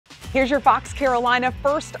Here's your Fox Carolina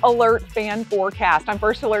First Alert fan forecast. I'm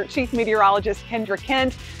First Alert Chief Meteorologist Kendra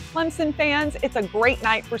Kent. Clemson fans, it's a great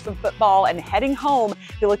night for some football, and heading home,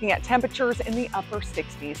 you're looking at temperatures in the upper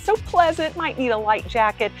 60s. So pleasant, might need a light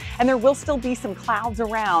jacket, and there will still be some clouds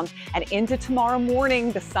around. And into tomorrow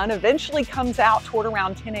morning, the sun eventually comes out toward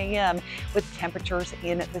around 10 a.m. with temperatures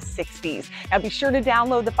in the 60s. Now be sure to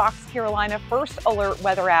download the Fox Carolina First Alert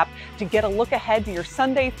weather app to get a look ahead to your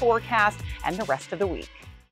Sunday forecast and the rest of the week.